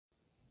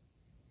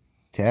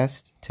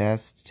Test,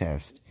 test,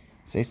 test.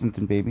 Say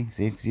something, baby.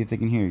 See if they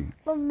can hear you.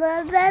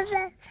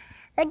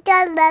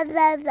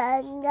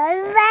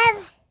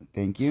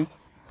 Thank you.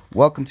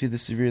 Welcome to the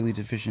Severely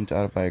Deficient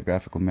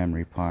Autobiographical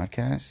Memory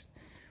Podcast,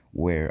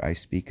 where I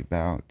speak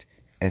about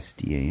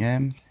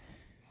SDAM,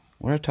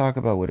 where I talk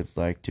about what it's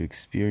like to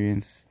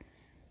experience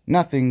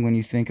nothing when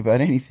you think about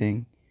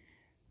anything,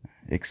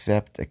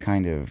 except a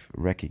kind of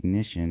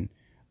recognition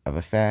of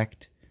a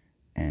fact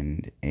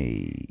and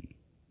a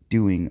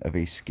doing of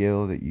a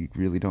skill that you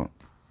really don't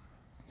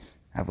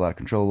have a lot of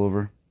control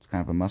over. It's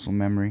kind of a muscle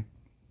memory.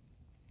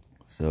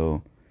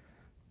 So,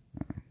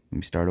 let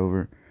me start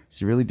over.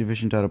 Severely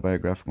deficient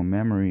autobiographical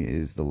memory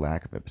is the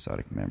lack of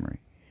episodic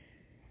memory.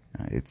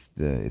 It's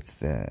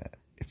the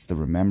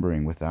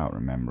remembering without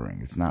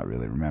remembering. It's not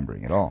really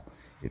remembering at all.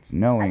 It's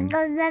knowing.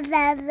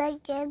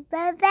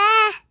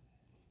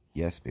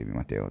 Yes, baby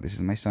Mateo. This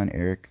is my son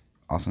Eric,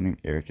 also named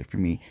Eric after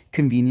me,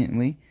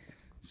 conveniently.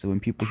 So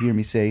when people hear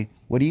me say,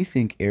 "What do you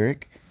think,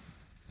 Eric?"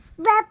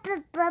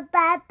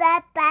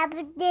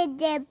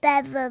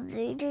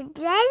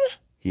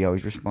 He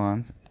always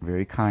responds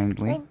very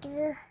kindly. Thank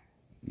you.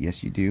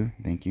 Yes, you do.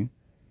 Thank you.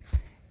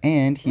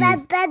 And he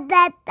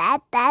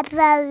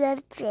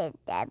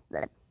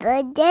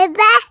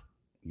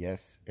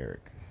Yes,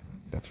 Eric.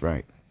 That's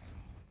right.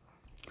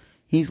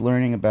 He's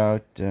learning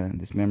about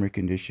this memory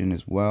condition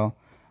as well.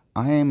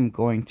 I am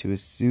going to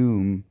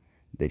assume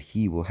that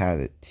he will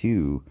have it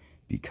too,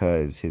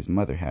 because his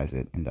mother has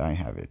it and I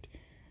have it.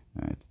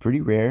 It's pretty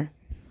rare.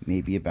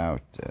 Maybe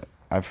about,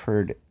 I've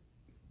heard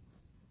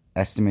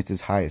estimates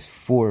as high as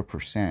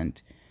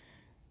 4%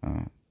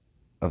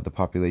 of the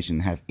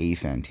population have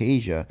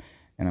aphantasia,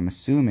 and I'm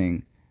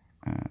assuming,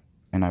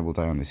 and I will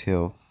die on this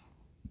hill,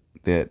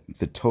 that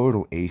the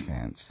total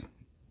aphants,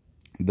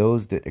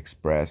 those that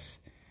express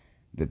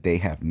that they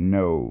have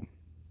no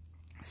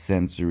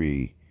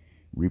sensory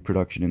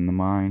reproduction in the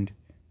mind,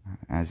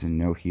 as in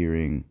no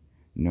hearing,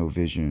 no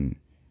vision,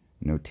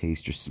 no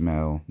taste or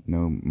smell,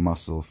 no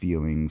muscle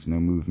feelings, no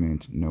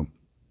movement, no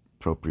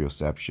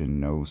proprioception,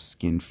 no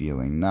skin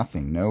feeling,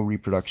 nothing, no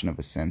reproduction of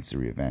a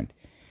sensory event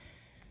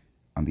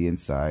on the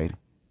inside.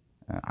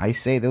 I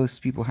say those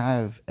people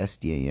have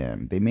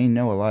SDAM. They may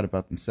know a lot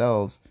about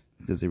themselves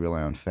because they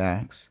rely on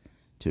facts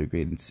to a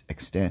great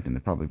extent, and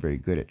they're probably very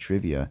good at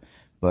trivia,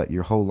 but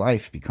your whole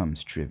life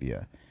becomes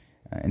trivia.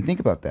 And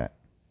think about that.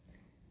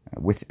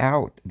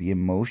 Without the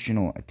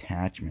emotional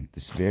attachment,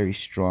 this very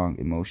strong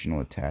emotional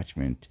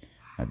attachment,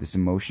 this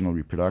emotional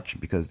reproduction,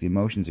 because the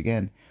emotions,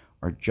 again,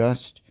 are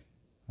just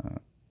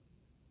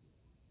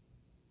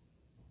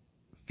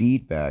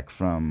feedback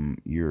from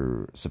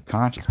your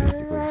subconscious,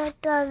 basically.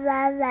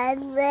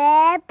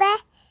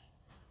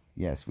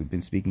 Yes, we've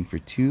been speaking for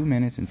 2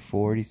 minutes and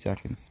 40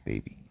 seconds,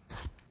 baby.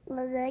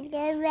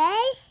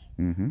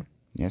 Mm-hmm.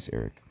 Yes,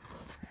 Eric.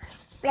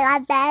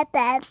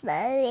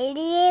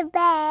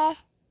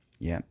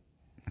 Yeah,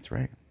 that's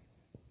right.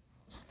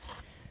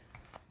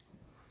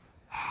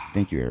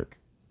 Thank you, Eric.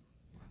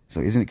 So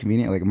isn't it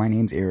convenient? Like, my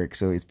name's Eric,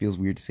 so it feels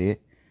weird to say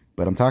it,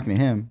 but I'm talking to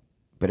him,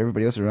 but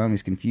everybody else around me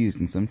is confused,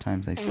 and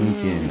sometimes I sneak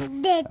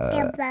in.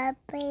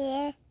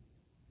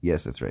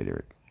 Yes, that's right,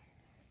 Eric.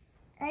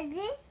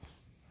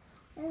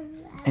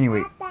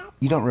 Anyway,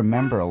 you don't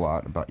remember a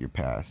lot about your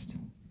past.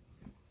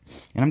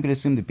 And I'm going to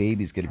assume the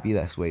baby's going to be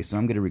that way, so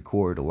I'm going to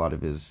record a lot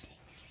of his,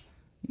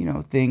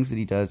 things that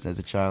he does as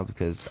a child,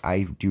 because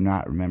I do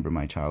not remember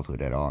my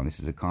childhood at all. And this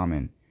is a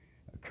common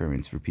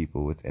occurrence for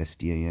people with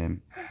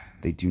SDAM.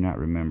 They do not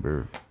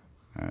remember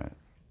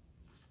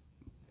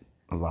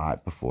a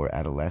lot before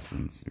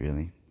adolescence,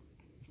 really.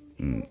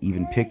 And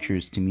even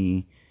pictures to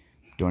me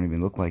don't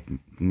even look like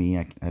me.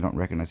 I don't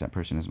recognize that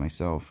person as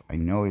myself. I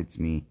know it's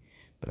me,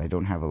 but I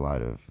don't have a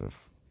lot of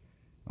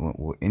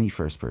any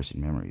first-person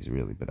memories,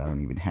 really, but I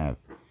don't even have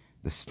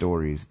the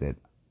stories that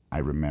I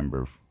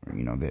remember,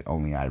 that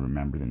only I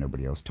remember, that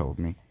nobody else told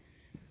me.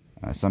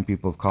 Some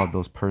people have called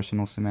those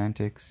personal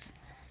semantics.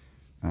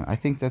 I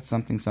think that's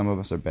something some of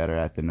us are better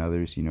at than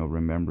others,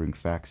 remembering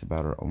facts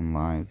about our own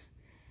lives.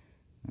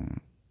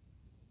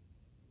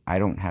 I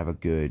don't have a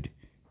good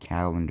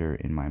calendar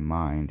in my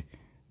mind.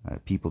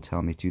 People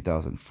tell me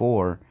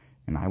 2004,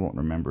 and I won't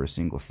remember a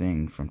single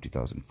thing from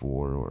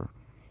 2004 or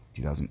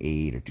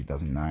 2008 or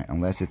 2009,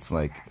 unless it's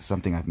like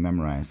something I've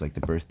memorized, like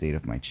the birth date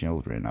of my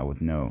children. I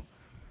would know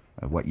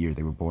what year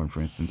they were born, for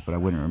instance, but I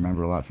wouldn't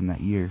remember a lot from that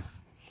year,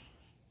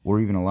 or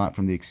even a lot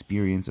from the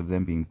experience of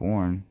them being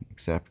born,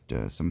 except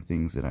some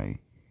things that I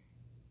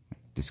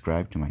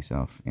described to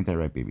myself. Ain't that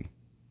right, baby?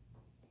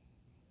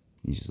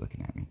 He's just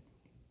looking at me.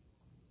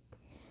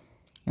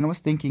 And I was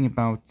thinking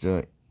about,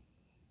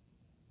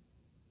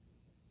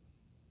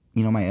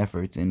 my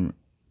efforts in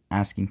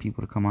asking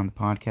people to come on the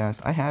podcast.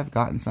 I have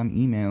gotten some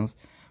emails,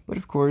 but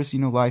of course,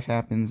 life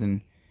happens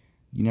and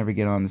you never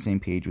get on the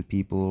same page with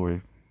people,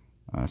 or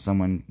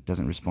someone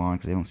doesn't respond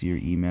because they don't see your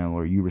email,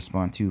 or you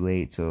respond too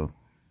late, so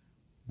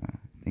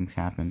things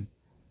happen.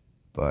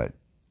 But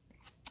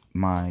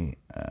my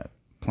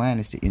plan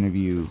is to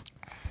interview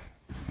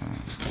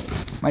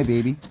my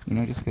baby,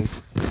 just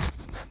because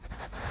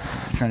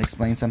trying to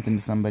explain something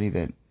to somebody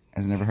that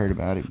has never heard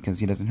about it because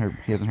he hasn't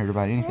heard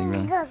about anything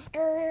really.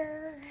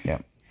 Yeah.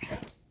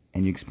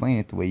 And you explain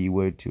it the way you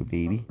would to a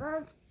baby.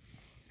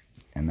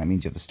 And that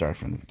means you have to start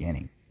from the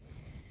beginning.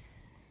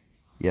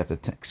 You have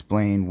to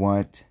explain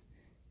what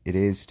it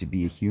is to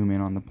be a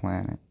human on the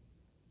planet.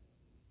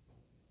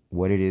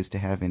 What it is to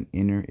have an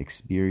inner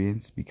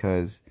experience.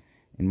 Because,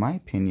 in my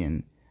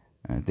opinion,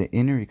 the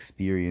inner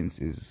experience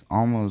is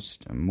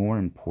almost more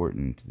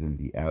important than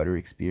the outer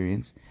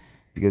experience.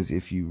 Because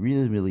if you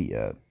really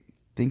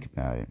think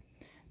about it,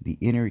 the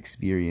inner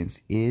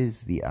experience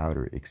is the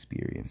outer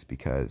experience.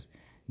 Because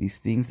these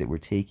things that we're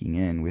taking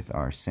in with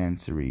our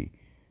sensory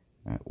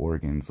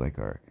organs, like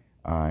our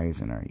eyes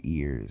and our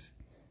ears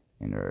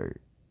and our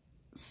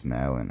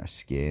smell and our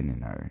skin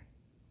and our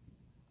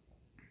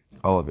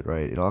all of it,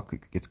 right? It all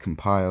gets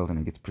compiled and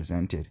it gets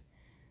presented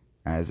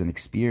as an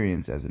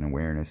experience, as an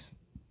awareness,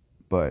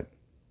 but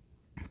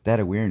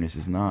that awareness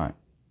is not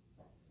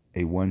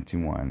a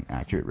one-to-one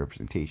accurate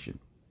representation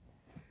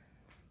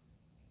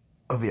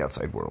of the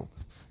outside world.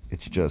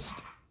 It's just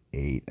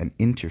an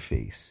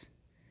interface.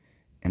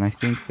 And I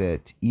think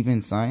that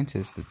even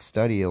scientists that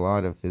study a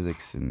lot of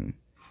physics and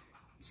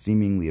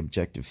seemingly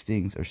objective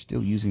things are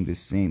still using this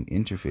same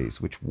interface,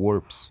 which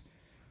warps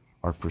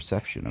our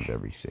perception of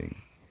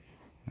everything.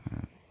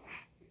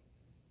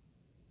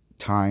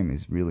 Time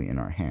is really in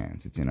our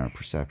hands. It's in our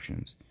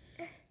perceptions.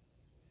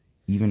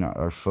 Even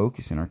our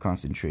focus and our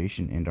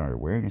concentration and our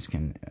awareness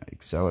can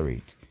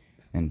accelerate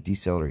and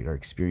decelerate our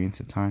experience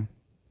of time.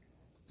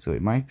 So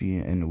it might be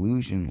an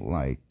illusion,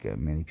 like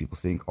many people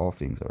think all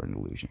things are an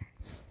illusion.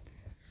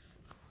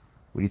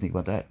 What do you think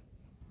about that,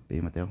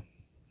 Baby Mateo?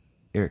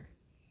 Eric.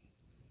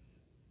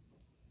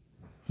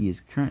 He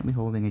is currently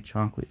holding a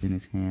chocolate in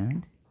his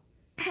hand.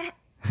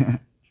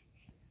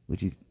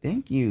 Which is,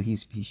 thank you.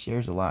 He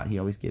shares a lot. He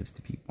always gives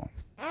to people.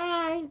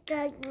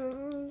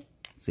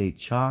 Say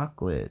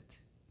chocolate.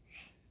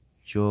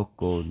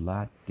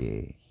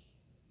 Chocolate.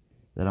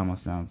 That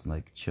almost sounds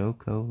like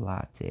choco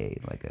latte,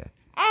 like a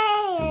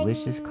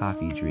delicious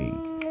coffee drink.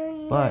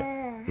 But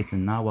it's a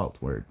Nahuatl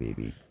word,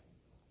 baby.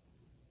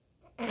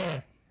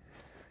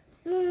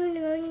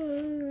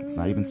 It's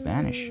not even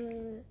Spanish.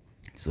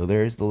 So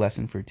there's the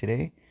lesson for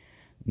today.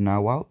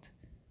 Nahuatl.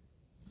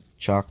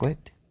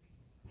 Chocolate.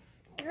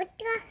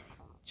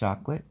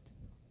 Chocolate.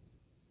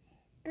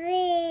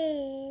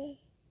 Can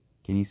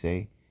you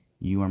say,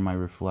 you are my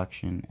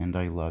reflection and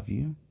I love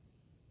you?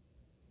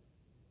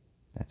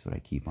 That's what I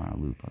keep on a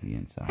loop on the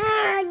inside.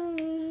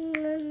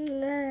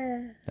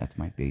 That's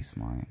my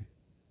baseline.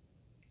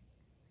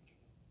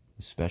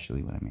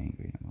 Especially when I'm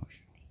angry and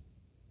emotional.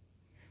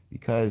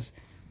 Because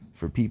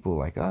for people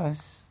like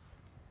us,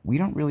 we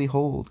don't really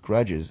hold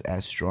grudges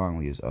as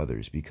strongly as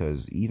others,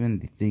 because even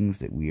the things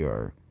that we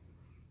are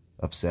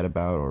upset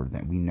about or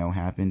that we know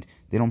happened,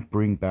 they don't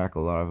bring back a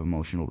lot of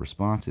emotional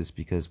responses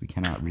because we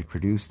cannot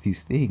reproduce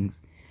these things.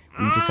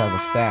 We just have a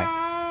fact.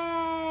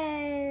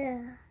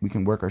 We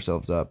can work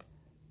ourselves up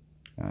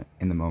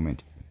in the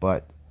moment,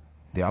 but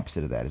the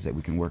opposite of that is that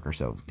we can work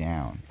ourselves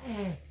down.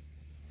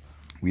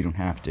 We don't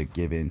have to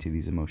give in to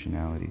these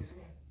emotionalities.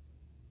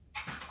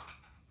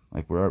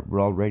 Like,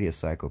 we're already a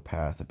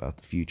psychopath about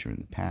the future and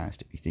the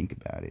past, if you think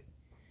about it.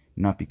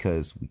 Not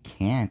because we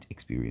can't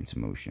experience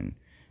emotion,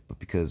 but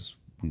because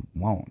we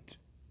won't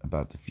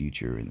about the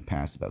future and the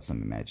past, about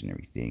some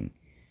imaginary thing.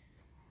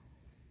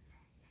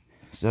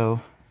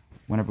 So,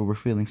 whenever we're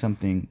feeling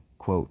something,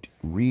 quote,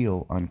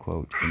 real,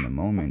 unquote, in the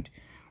moment,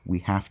 we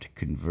have to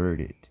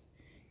convert it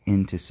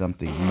into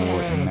something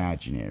more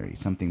imaginary,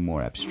 something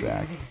more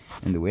abstract.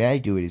 And the way I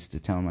do it is to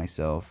tell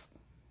myself,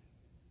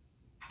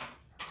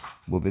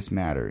 will this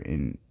matter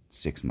in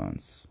 6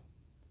 months?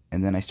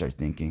 And then I start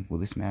thinking, will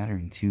this matter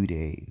in 2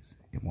 days?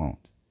 It won't.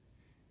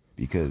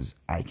 Because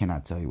I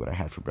cannot tell you what I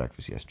had for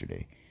breakfast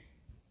yesterday.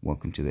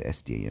 Welcome to the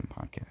SDAM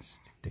podcast.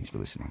 Thanks for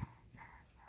listening.